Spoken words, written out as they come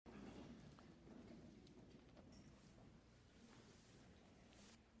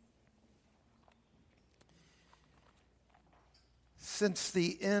Since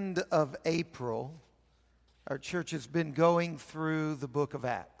the end of April, our church has been going through the book of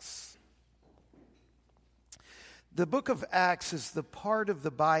Acts. The book of Acts is the part of the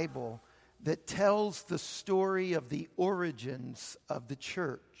Bible that tells the story of the origins of the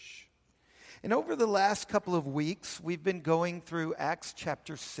church. And over the last couple of weeks, we've been going through Acts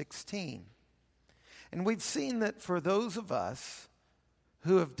chapter 16. And we've seen that for those of us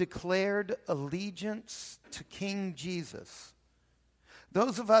who have declared allegiance to King Jesus,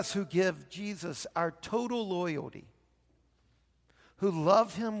 those of us who give Jesus our total loyalty, who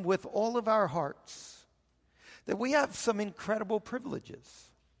love him with all of our hearts, that we have some incredible privileges.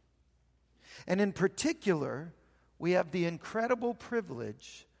 And in particular, we have the incredible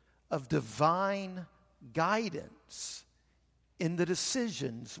privilege of divine guidance in the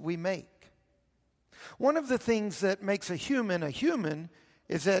decisions we make. One of the things that makes a human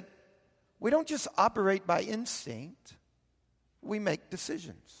is that we don't just operate by instinct, we make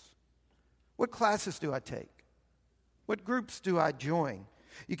decisions. What classes do I take? What groups do I join?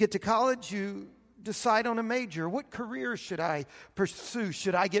 You get to college, you decide on a major. What career should I pursue?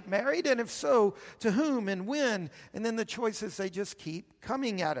 Should I get married? And if so, to whom and when? And then the choices, they just keep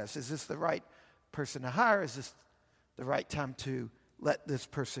coming at us. Is this the right person to hire? Is this the right time to let this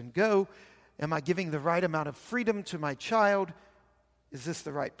person go? Am I giving the right amount of freedom to my child? Is this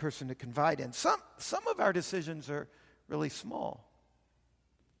the right person to confide in? Some of our decisions are really small,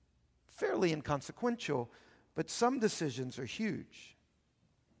 fairly inconsequential, but some decisions are huge.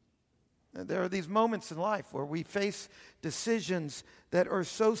 There are these moments in life where we face decisions that are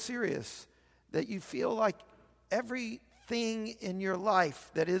so serious that you feel like everything in your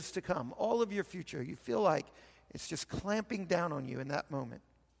life that is to come, all of your future, you feel like it's just clamping down on you in that moment.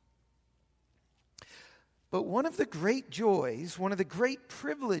 But one of the great joys, one of the great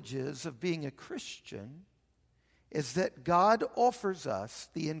privileges of being a Christian is that God offers us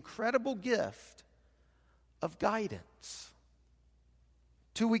the incredible gift of guidance.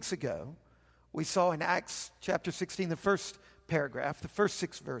 2 weeks ago, we saw in Acts chapter 16, the first paragraph, the first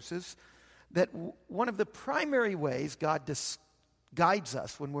 6 verses, that one of the primary ways God guides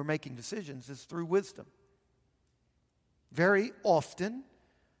us when we're making decisions is through wisdom. Very often,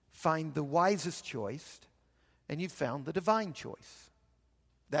 find the wisest choice, and you've found the divine choice.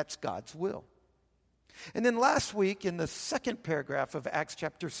 That's God's will. And then last week, in the second paragraph of Acts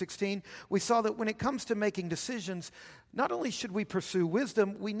chapter 16, we saw that when it comes to making decisions, not only should we pursue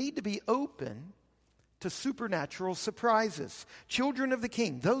wisdom, we need to be open to supernatural surprises. Children of the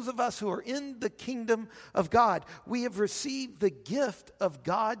King, those of us who are in the kingdom of God, we have received the gift of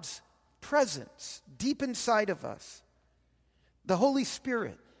God's presence deep inside of us. The Holy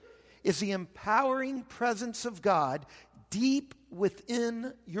Spirit is the empowering presence of God deep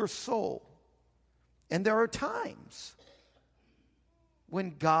within your soul. And there are times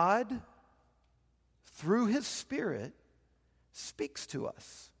when God, through his Spirit, speaks to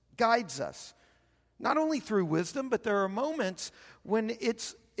us, guides us. Not only through wisdom, but there are moments when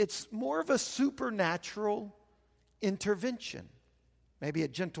it's more of a supernatural intervention. Maybe a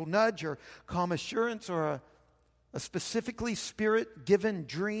gentle nudge or calm assurance or a specifically Spirit-given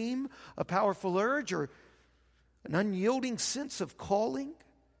dream, a powerful urge, or an unyielding sense of calling.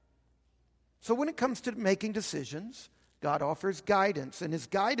 So when it comes to making decisions, God offers guidance, and his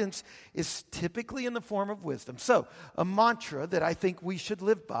guidance is typically in the form of wisdom. So a mantra that I think we should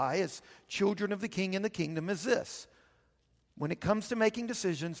live by as children of the King in the kingdom is this: when it comes to making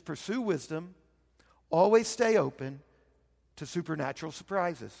decisions, pursue wisdom, always stay open to supernatural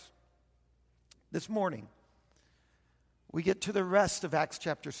surprises. This morning, we get to the rest of Acts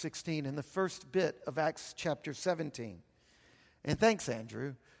chapter 16 and the first bit of Acts chapter 17. And thanks,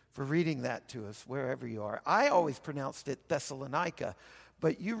 Andrew, for reading that to us wherever you are. I always pronounced it Thessalonica,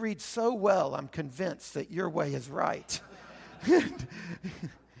 but you read so well, I'm convinced that your way is right. It's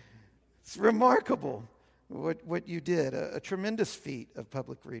remarkable what you did, a tremendous feat of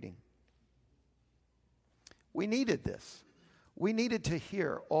public reading. We needed this. We needed to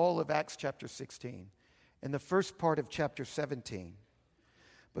hear all of Acts chapter 16 and the first part of chapter 17,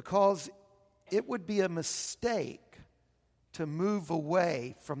 because it would be a mistake to move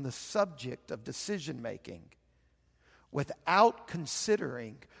away from the subject of decision-making without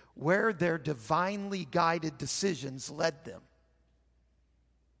considering where their divinely guided decisions led them.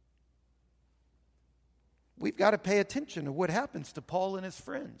 We've got to pay attention to what happens to Paul and his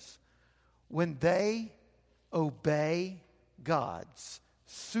friends when they obey God's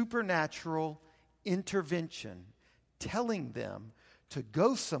supernatural intervention, telling them to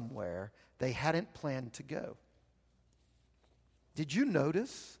go somewhere they hadn't planned to go. Did you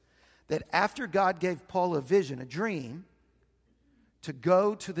notice that after God gave Paul a vision, a dream, to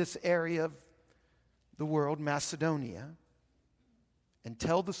go to this area of the world, Macedonia, and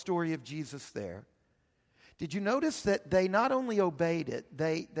tell the story of Jesus there, did you notice that they not only obeyed it,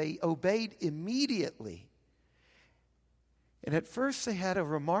 they obeyed immediately. And at first they had a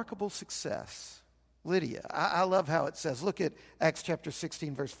remarkable success. Lydia, I love how it says, look at Acts chapter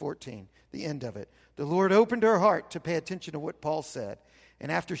 16, verse 14, the end of it. The Lord opened her heart to pay attention to what Paul said.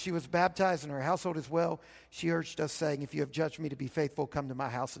 And after she was baptized and her household as well, she urged us, saying, if you have judged me to be faithful, come to my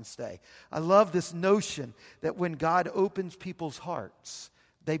house and stay. I love this notion that when God opens people's hearts,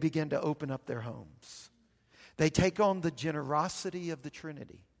 they begin to open up their homes. They take on the generosity of the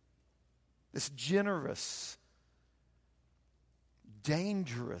Trinity. This generous,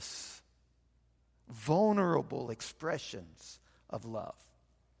 dangerous, vulnerable expressions of love.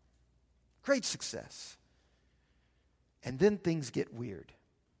 Great success. And then things get weird.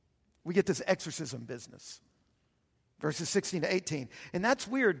 We get this exorcism business. Verses 16 to 18. And that's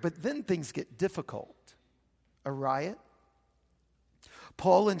weird, but then things get difficult. A riot.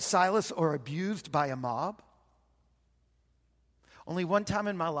 Paul and Silas are abused by a mob. Only one time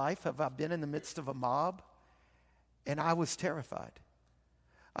in my life have I been in the midst of a mob, and I was terrified.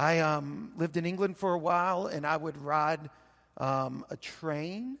 I lived in England for a while, and I would ride a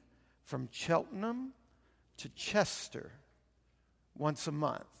train from Cheltenham to Chester once a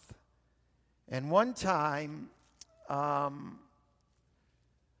month. And one time, I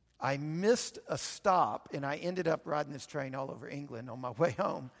missed a stop, and I ended up riding this train all over England on my way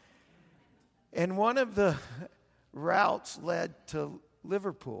home. And one of the routes led to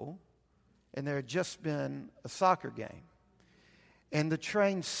Liverpool, and there had just been a soccer game. And the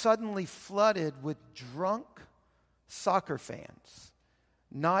train suddenly flooded with drunk soccer fans,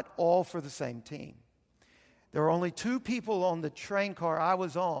 not all for the same team. There were only two people on the train car I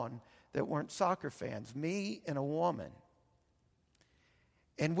was on that weren't soccer fans, me and a woman.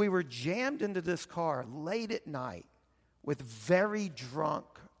 And we were jammed into this car late at night with very drunk,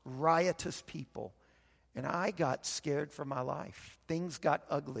 riotous people. And I got scared for my life. Things got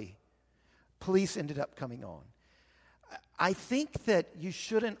ugly. Police ended up coming on. I think that you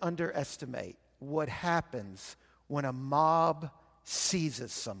shouldn't underestimate what happens when a mob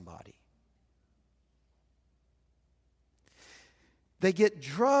seizes somebody. They get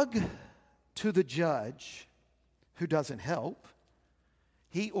drugged to the judge, who doesn't help.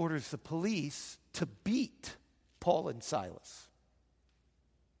 He orders the police to beat Paul and Silas.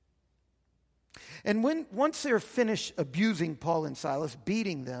 And once they're finished abusing Paul and Silas,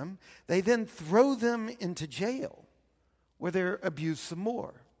 beating them, they then throw them into jail, where they're abused some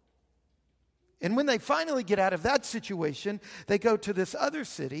more. And when they finally get out of that situation, they go to this other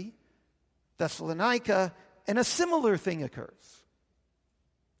city, Thessalonica, and a similar thing occurs.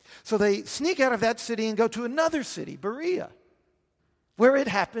 So they sneak out of that city and go to another city, Berea, where it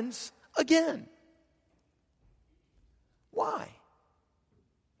happens again. Why?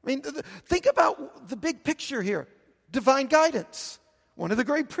 I mean, think about the big picture here. Divine guidance, one of the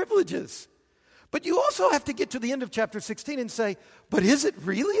great privileges. But you also have to get to the end of chapter 16 and say, but is it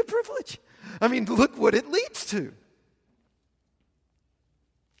really a privilege? I mean, look what it leads to.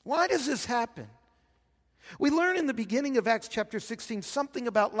 Why does this happen? We learn in the beginning of Acts chapter 16 something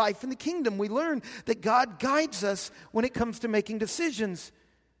about life in the kingdom. We learn that God guides us when it comes to making decisions.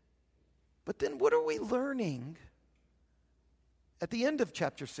 But then what are we learning at the end of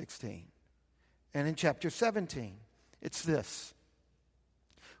chapter 16 and in chapter 17? It's this.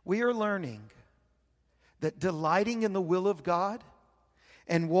 We are learning that delighting in the will of God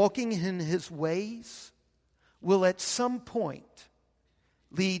and walking in His ways will at some point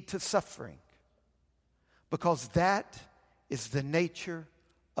lead to suffering, because that is the nature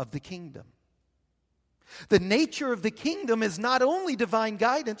of the kingdom. The nature of the kingdom is not only divine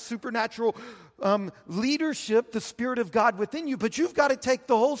guidance, supernatural leadership, the Spirit of God within you, but you've got to take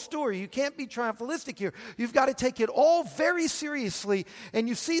the whole story. You can't be triumphalistic here. You've got to take it all very seriously. And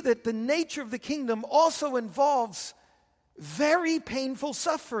you see that the nature of the kingdom also involves very painful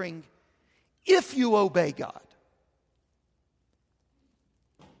suffering if you obey God.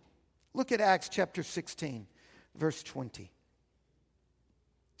 Look at Acts chapter 16, verse 20.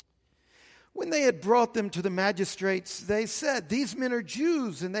 When they had brought them to the magistrates, they said, "These men are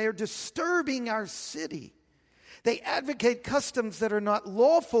Jews, and they are disturbing our city. They advocate customs that are not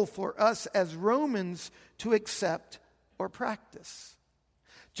lawful for us as Romans to accept or practice."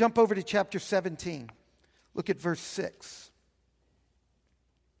 Jump over to chapter 17. Look at verse 6.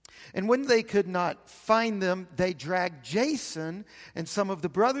 And when they could not find them, they dragged Jason and some of the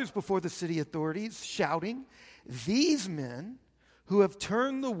brothers before the city authorities, shouting, "These men who have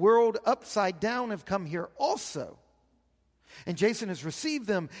turned the world upside down have come here also. And Jason has received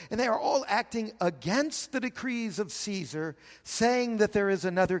them, and they are all acting against the decrees of Caesar, saying that there is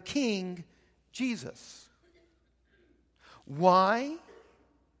another king, Jesus. Why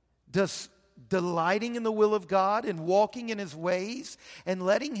does delighting in the will of God and walking in his ways and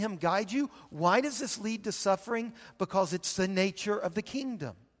letting him guide you, why does this lead to suffering? Because it's the nature of the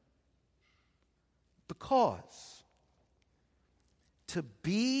kingdom. Because to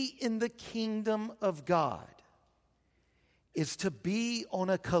be in the kingdom of God is to be on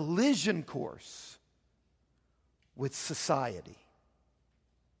a collision course with society.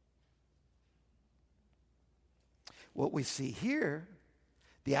 What we see here,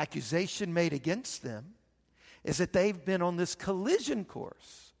 the accusation made against them, is that they've been on this collision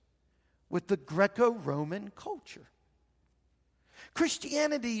course with the Greco-Roman culture.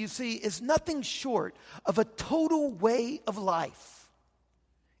 Christianity, you see, is nothing short of a total way of life.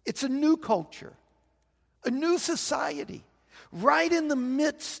 It's a new culture, a new society, right in the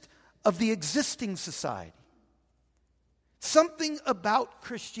midst of the existing society. Something about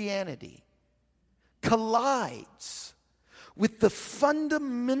Christianity collides with the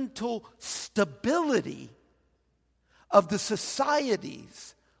fundamental stability of the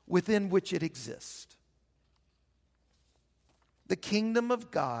societies within which it exists. The kingdom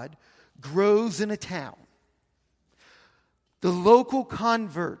of God grows in a town. The local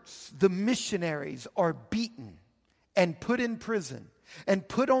converts, the missionaries, are beaten and put in prison and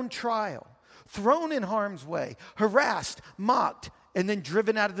put on trial, thrown in harm's way, harassed, mocked, and then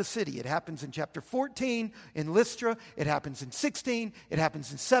driven out of the city. It happens in chapter 14 in Lystra. It happens in 16. It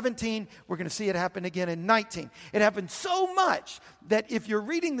happens in 17. We're going to see it happen again in 19. It happens so much that if you're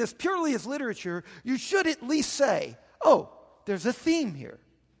reading this purely as literature, you should at least say, oh, there's a theme here.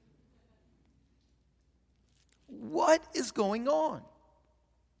 What is going on?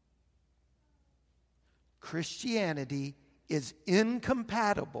 Christianity is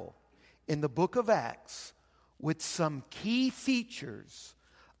incompatible in the book of Acts with some key features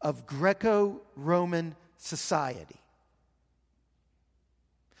of Greco-Roman society.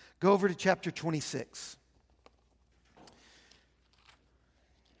 Go over to chapter 26.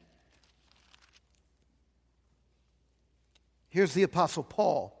 Here's the Apostle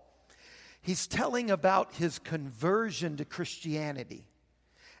Paul. He's telling about his conversion to Christianity.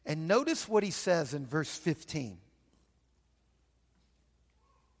 And notice what he says in verse 15.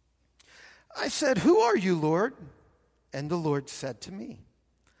 I said, "Who are you, Lord?" And the Lord said to me,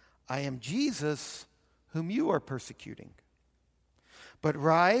 "I am Jesus whom you are persecuting. But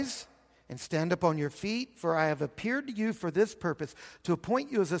rise and stand up on your feet, for I have appeared to you for this purpose, to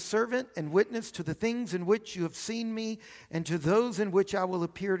appoint you as a servant and witness to the things in which you have seen me and to those in which I will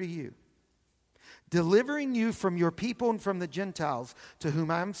appear to you, delivering you from your people and from the Gentiles to whom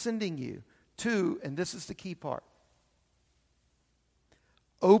I am sending you to," and this is the key part,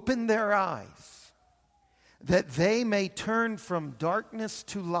 "open their eyes, that they may turn from darkness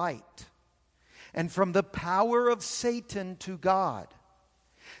to light, and from the power of Satan to God,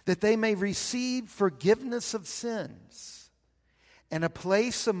 that they may receive forgiveness of sins and a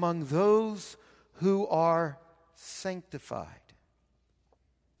place among those who are sanctified."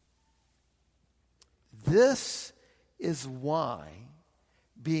 This is why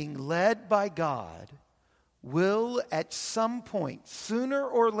being led by God will at some point, sooner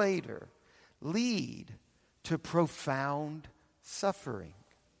or later, lead to profound suffering.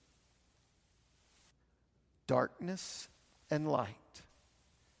 Darkness and light,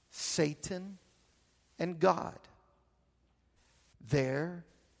 Satan and God. There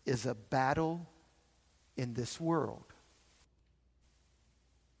is a battle in this world.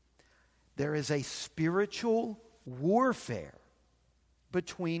 There is a spiritual warfare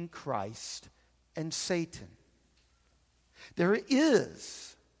between Christ and Satan. There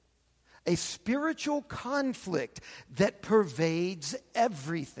is a spiritual conflict that pervades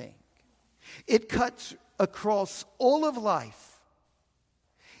everything. It cuts across all of life.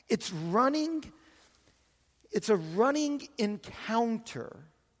 It's a running encounter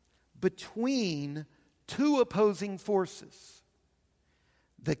between two opposing forces: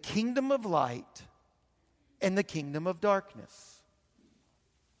 the kingdom of light and the kingdom of darkness.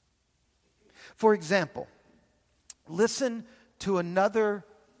 For example, listen to another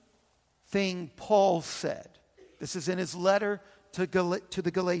thing Paul said. This is in his letter to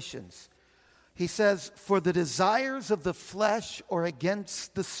the Galatians. He says, "For the desires of the flesh are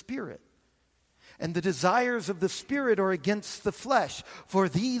against the spirit, and the desires of the spirit are against the flesh, for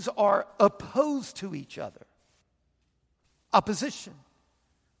these are opposed to each other." Opposition,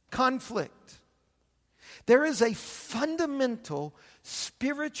 conflict. There is a fundamental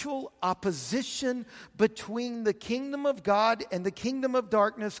spiritual opposition between the kingdom of God and the kingdom of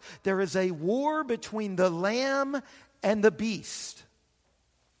darkness. There is a war between the Lamb and the beast.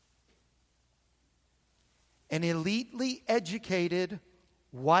 And elitely educated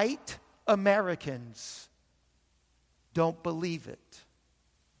white Americans don't believe it.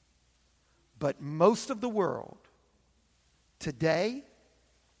 But most of the world today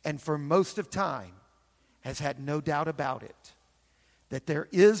and for most of time has had no doubt about it, that there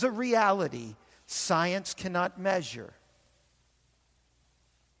is a reality science cannot measure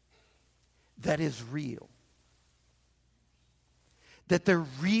that is real. That there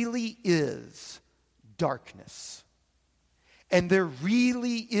really is darkness. And there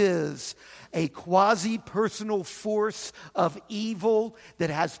really is a quasi-personal force of evil that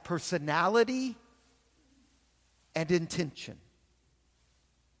has personality and intention.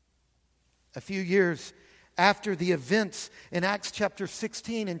 A few years after the events in Acts chapter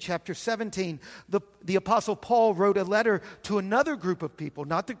 16 and chapter 17, the Apostle Paul wrote a letter to another group of people,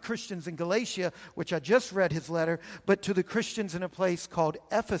 not the Christians in Galatia, which I just read his letter, but to the Christians in a place called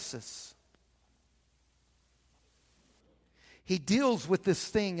Ephesus. He deals with this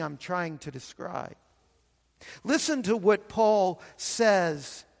thing I'm trying to describe. Listen to what Paul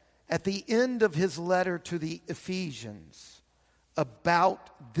says at the end of his letter to the Ephesians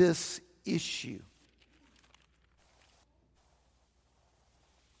about this issue.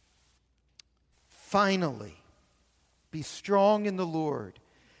 Finally, be strong in the Lord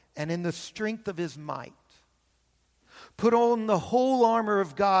and in the strength of his might. Put on the whole armor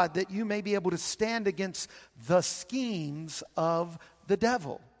of God that you may be able to stand against the schemes of the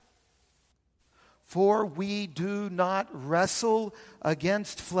devil. For we do not wrestle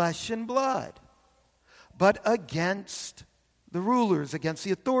against flesh and blood, but against the rulers, against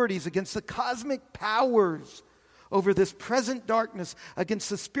the authorities, against the cosmic powers over this present darkness, against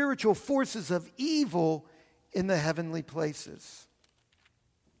the spiritual forces of evil in the heavenly places.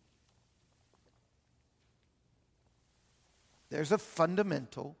 There's a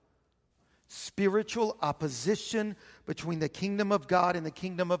fundamental spiritual opposition between the kingdom of God and the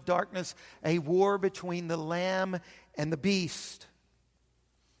kingdom of darkness, a war between the Lamb and the beast.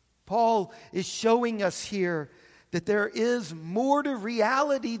 Paul is showing us here that there is more to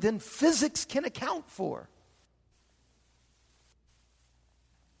reality than physics can account for.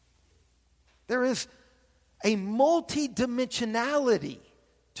 There is a multidimensionality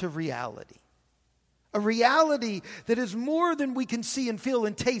to reality. A reality that is more than we can see and feel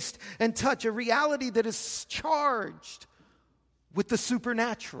and taste and touch. A reality that is charged with the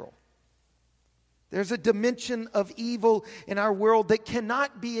supernatural. There's a dimension of evil in our world that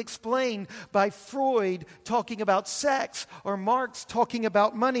cannot be explained by Freud talking about sex, or Marx talking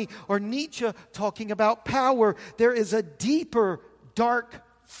about money, or Nietzsche talking about power. There is a deeper, dark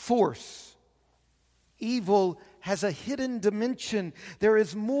force. Evil has a hidden dimension. There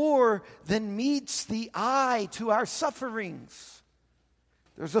is more than meets the eye to our sufferings.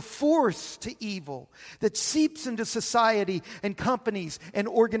 There's a force to evil that seeps into society and companies and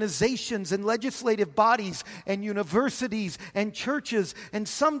organizations and legislative bodies and universities and churches. And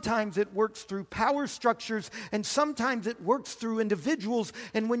sometimes it works through power structures, and sometimes it works through individuals.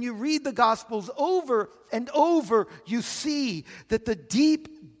 And when you read the Gospels over and over, you see that the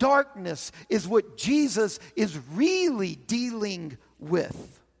deep darkness is what Jesus is really dealing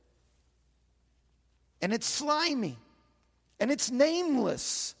with. And it's slimy. And it's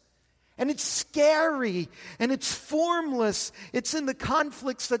nameless, and it's scary, and it's formless. It's in the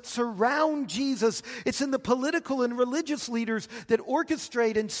conflicts that surround Jesus. It's in the political and religious leaders that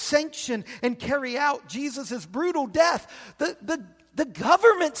orchestrate and sanction and carry out Jesus' brutal death. The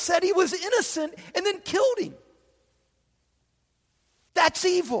government said he was innocent and then killed him. That's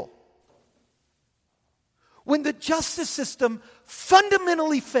evil. When the justice system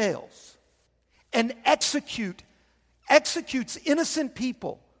fundamentally fails and executes innocent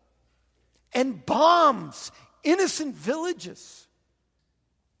people and bombs innocent villages.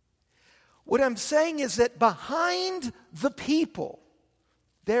 What I'm saying is that behind the people,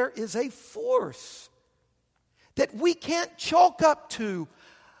 there is a force that we can't chalk up to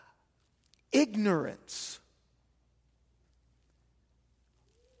ignorance.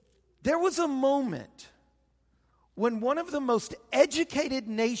 There was a moment when one of the most educated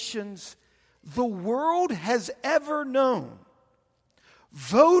nations the world has ever known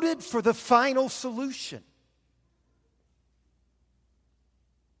voted for the final solution.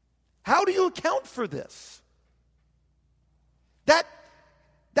 How do you account for this? That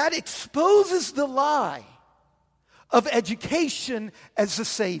exposes the lie of education as the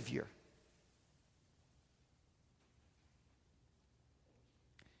savior.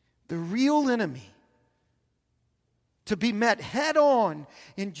 the real enemy, to be met head on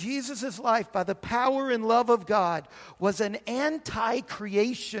in Jesus' life by the power and love of God, was an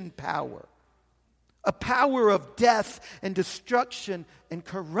anti-creation power. A power of death and destruction and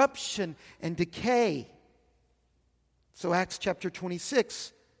corruption and decay. So Acts chapter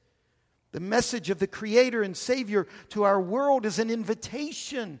 26, the message of the Creator and Savior to our world is an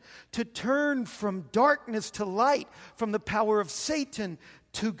invitation to turn from darkness to light, from the power of Satan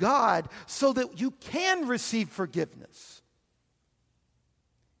to God, so that you can receive forgiveness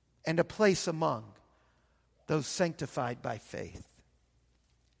and a place among those sanctified by faith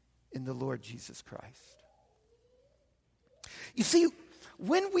in the Lord Jesus Christ. You see,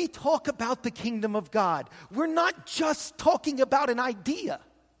 when we talk about the kingdom of God, we're not just talking about an idea.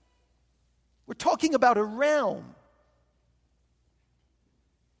 We're talking about a realm.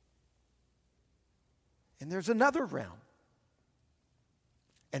 And there's another realm.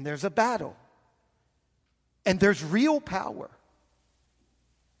 And there's a battle. And there's real power.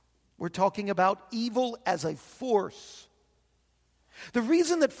 We're talking about evil as a force. The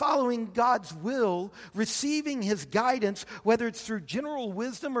reason that following God's will, receiving His guidance, whether it's through general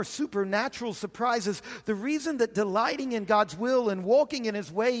wisdom or supernatural surprises, the reason that delighting in God's will and walking in His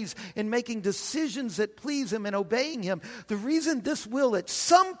ways and making decisions that please Him and obeying Him, the reason this will at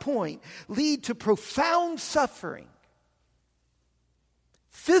some point lead to profound suffering,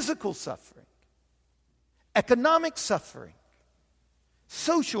 physical suffering, economic suffering,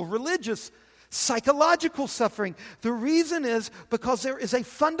 social, religious, psychological suffering. The reason is because there is a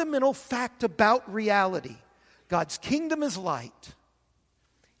fundamental fact about reality. God's kingdom is light.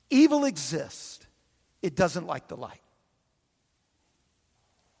 Evil exists. It doesn't like the light.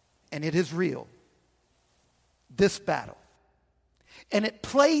 And it is real. This battle. And it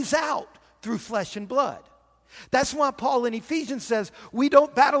plays out through flesh and blood. That's why Paul in Ephesians says we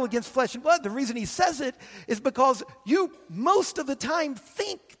don't battle against flesh and blood. The reason he says it is because you most of the time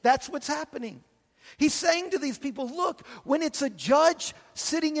think that's what's happening. He's saying to these people, look, when it's a judge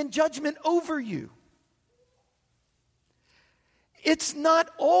sitting in judgment over you, it's not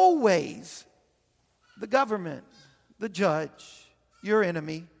always the government, the judge, your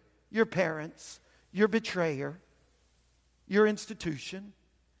enemy, your parents, your betrayer, your institution.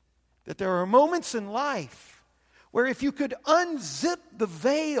 That there are moments in life where if you could unzip the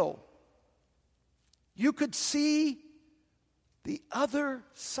veil, you could see the other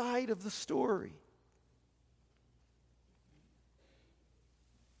side of the story.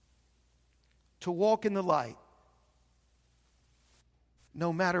 To walk in the light,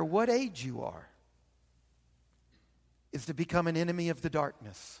 no matter what age you are, is to become an enemy of the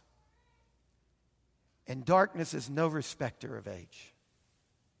darkness. And darkness is no respecter of age.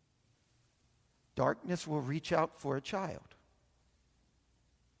 Darkness will reach out for a child.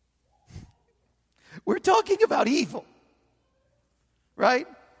 We're talking about evil, right?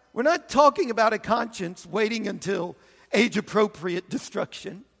 We're not talking about a conscience waiting until age-appropriate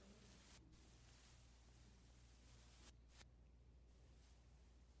destruction.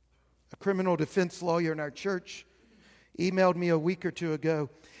 A criminal defense lawyer in our church emailed me a week or two ago.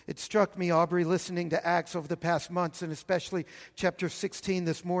 It struck me, Aubrey, listening to Acts over the past months, and especially chapter 16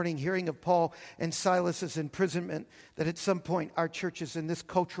 this morning, hearing of Paul and Silas's imprisonment, that at some point our churches in this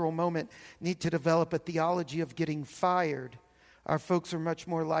cultural moment need to develop a theology of getting fired. Our folks are much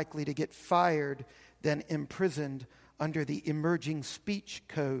more likely to get fired than imprisoned under the emerging speech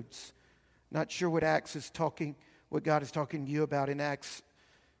codes. Not sure what what God is talking to you about in Acts,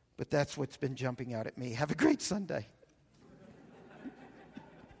 but that's what's been jumping out at me. Have a great Sunday.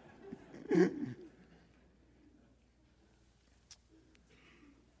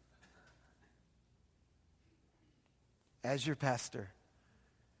 As your pastor,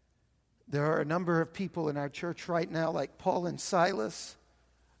 there are a number of people in our church right now, like Paul and Silas,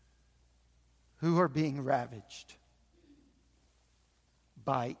 who are being ravaged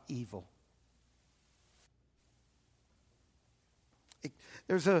by evil.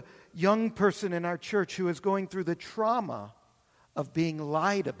 There's a young person in our church who is going through the trauma of being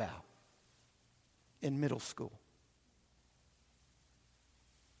lied about in middle school.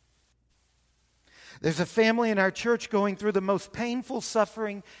 There's a family in our church going through the most painful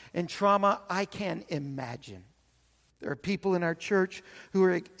suffering and trauma I can imagine. There are people in our church who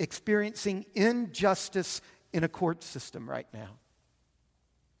are experiencing injustice in a court system right now.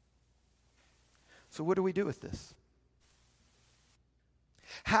 So what do we do with this?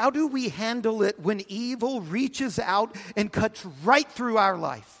 How do we handle it when evil reaches out and cuts right through our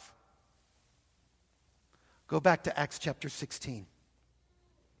life? Go back to Acts chapter 16.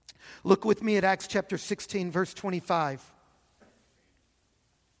 Look with me at Acts chapter 16, verse 25.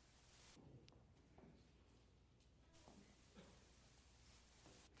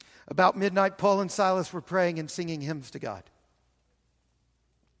 About midnight, Paul and Silas were praying and singing hymns to God.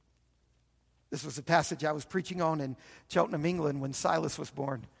 This was a passage I was preaching on in Cheltenham, England, when Silas was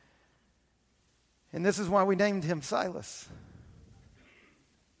born. And this is why we named him Silas.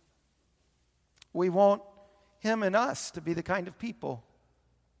 We want him and us to be the kind of people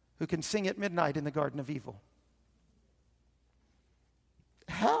who can sing at midnight in the Garden of Evil.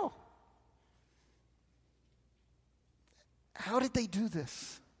 How? How did they do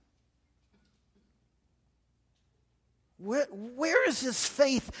this? Where is this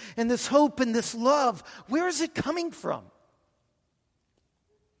faith and this hope and this love? Where is it coming from?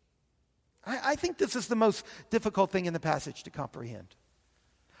 I think this is the most difficult thing in the passage to comprehend.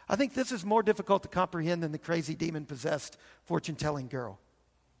 I think this is more difficult to comprehend than the crazy demon-possessed fortune-telling girl.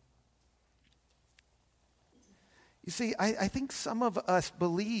 You see, I think some of us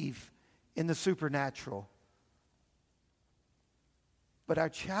believe in the supernatural. But our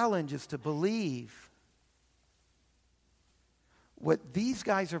challenge is to believe what these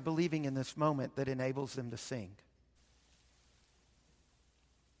guys are believing in this moment that enables them to sing.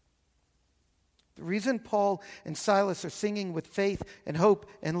 The reason Paul and Silas are singing with faith and hope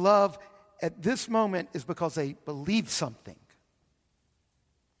and love at this moment is because they believe something.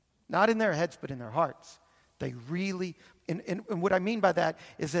 Not in their heads, but in their hearts. They really, and what I mean by that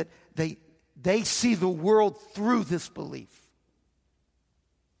is that they see the world through this belief.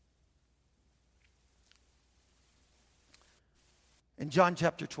 In John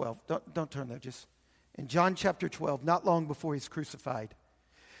chapter 12, don't turn there, just in John chapter 12, not long before he's crucified,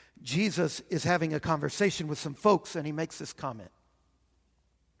 Jesus is having a conversation with some folks and he makes this comment.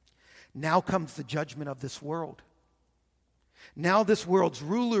 Now comes the judgment of this world. Now this world's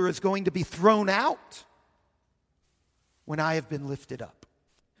ruler is going to be thrown out when I have been lifted up.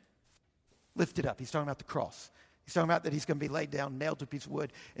 Lifted up. He's talking about the cross. He's talking about that he's going to be laid down, nailed to a piece of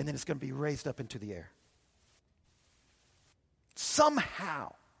wood, and then it's going to be raised up into the air.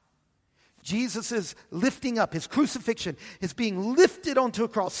 Somehow, Jesus is lifting up, his crucifixion is being lifted onto a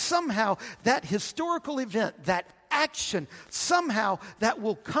cross. Somehow, that historical event, that action, somehow that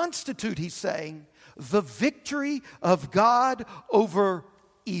will constitute, he's saying, the victory of God over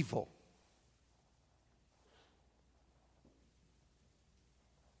evil.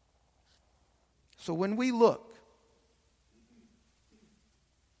 So when we look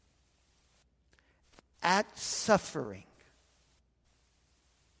at suffering,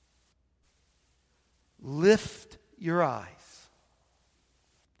 lift your eyes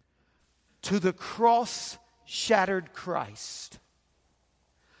to the cross-shattered Christ.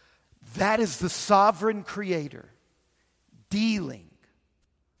 That is the sovereign creator dealing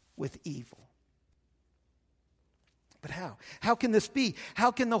with evil. But how? How can this be?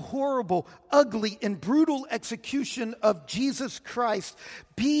 How can the horrible, ugly, and brutal execution of Jesus Christ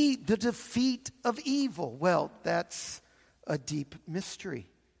be the defeat of evil? Well, that's a deep mystery.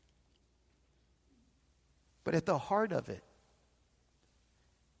 But at the heart of it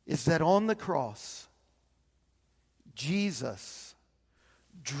is that on the cross, Jesus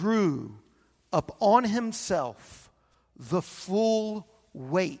drew upon himself the full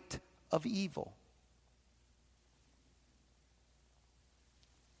weight of evil.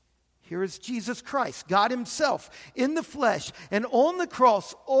 Here is Jesus Christ, God himself, in the flesh, and on the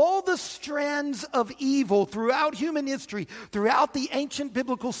cross, all the strands of evil throughout human history, throughout the ancient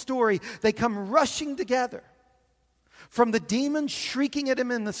biblical story, they come rushing together. From the demons shrieking at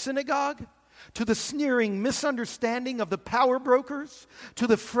him in the synagogue, to the sneering misunderstanding of the power brokers, to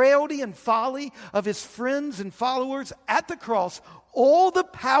the frailty and folly of his friends and followers at the cross, all the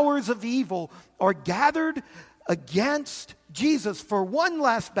powers of evil are gathered against Jesus for one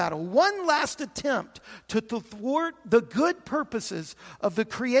last battle, one last attempt to thwart the good purposes of the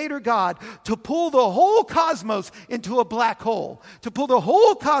Creator God, to pull the whole cosmos into a black hole, to pull the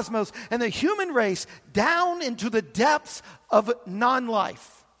whole cosmos and the human race down into the depths of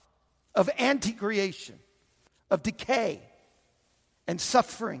non-life, of anti-creation, of decay and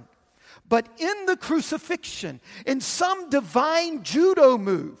suffering. But in the crucifixion, in some divine judo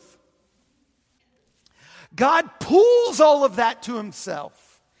move, God pulls all of that to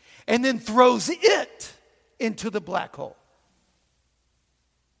himself and then throws it into the black hole.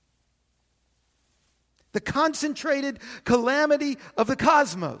 The concentrated calamity of the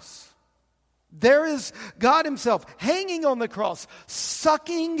cosmos. There is God himself hanging on the cross,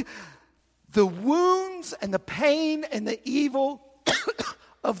 sucking the wounds and the pain and the evil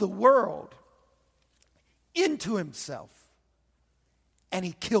of the world into himself. And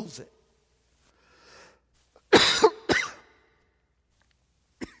he kills it.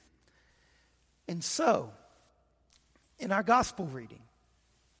 And so, in our gospel reading,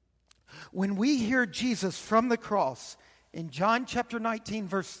 When we hear Jesus from the cross in John chapter 19,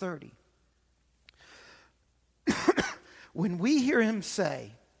 verse 30, when we hear him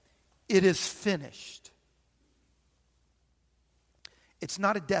say, "It is finished," it's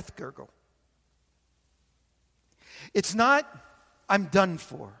not a death gurgle. It's not, "I'm done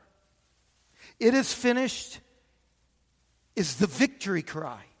for." "It is finished" is the victory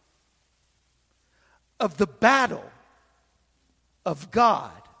cry of the battle of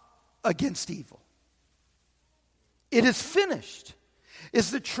God against evil. "It is finished"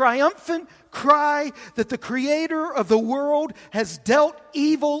 is the triumphant cry that the creator of the world has dealt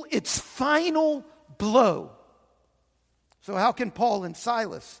evil its final blow. So how can Paul and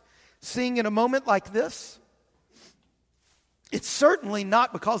Silas sing in a moment like this? It's certainly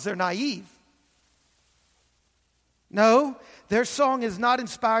not because they're naive. No, their song is not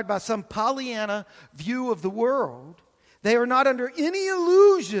inspired by some Pollyanna view of the world. They are not under any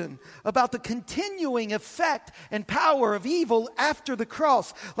illusion about the continuing effect and power of evil after the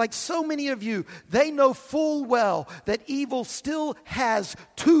cross. Like so many of you, they know full well that evil still has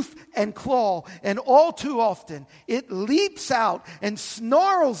tooth and claw, and all too often it leaps out and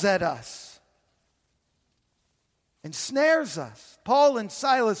snarls at us and snares us. Paul and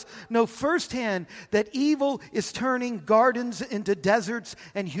Silas know firsthand that evil is turning gardens into deserts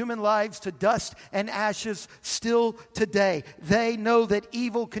and human lives to dust and ashes still today. They know that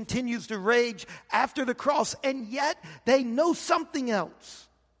evil continues to rage after the cross, and yet they know something else.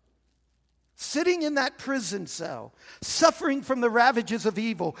 Sitting in that prison cell, suffering from the ravages of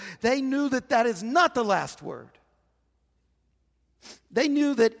evil, they knew that that is not the last word. They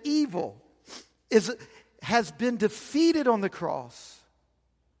knew that evil has been defeated on the cross,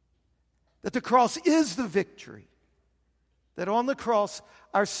 that the cross is the victory, that on the cross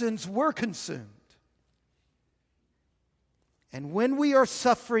our sins were consumed. And when we are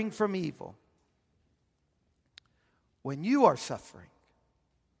suffering from evil, when you are suffering,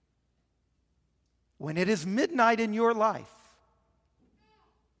 when it is midnight in your life,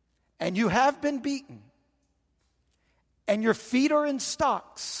 and you have been beaten, and your feet are in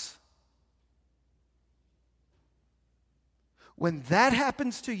stocks, when that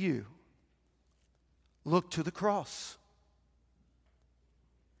happens to you, look to the cross.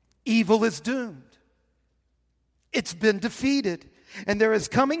 Evil is doomed. It's been defeated. And there is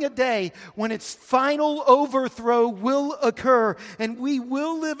coming a day when its final overthrow will occur, and we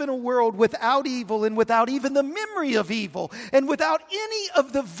will live in a world without evil and without even the memory of evil and without any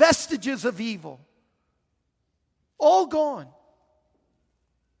of the vestiges of evil. All gone.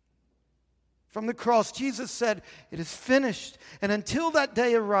 From the cross, Jesus said, "It is finished." And until that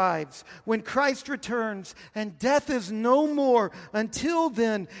day arrives, when Christ returns and death is no more, until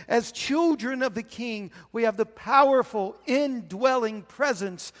then, as children of the King, we have the powerful, indwelling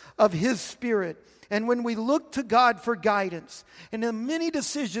presence of His Spirit. And when we look to God for guidance in the many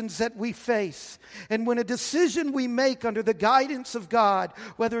decisions that we face, and when a decision we make under the guidance of God,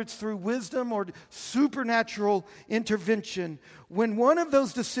 whether it's through wisdom or supernatural intervention, when one of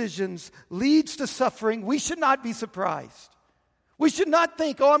those decisions leads to suffering, we should not be surprised. We should not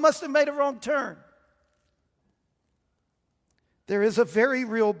think, "Oh, I must have made a wrong turn." There is a very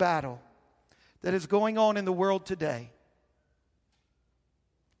real battle that is going on in the world today.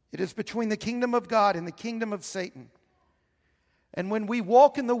 It is between the kingdom of God and the kingdom of Satan. And when we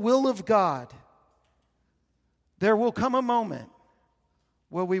walk in the will of God, there will come a moment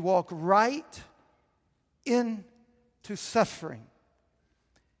where we walk right into suffering.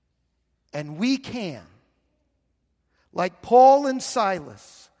 And we can, like Paul and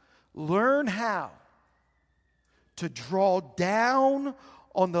Silas, learn how to draw down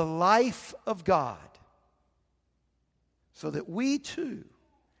on the life of God so that we too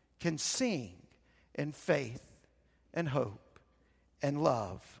can sing in faith and hope and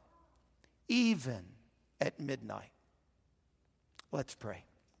love, even at midnight. Let's pray.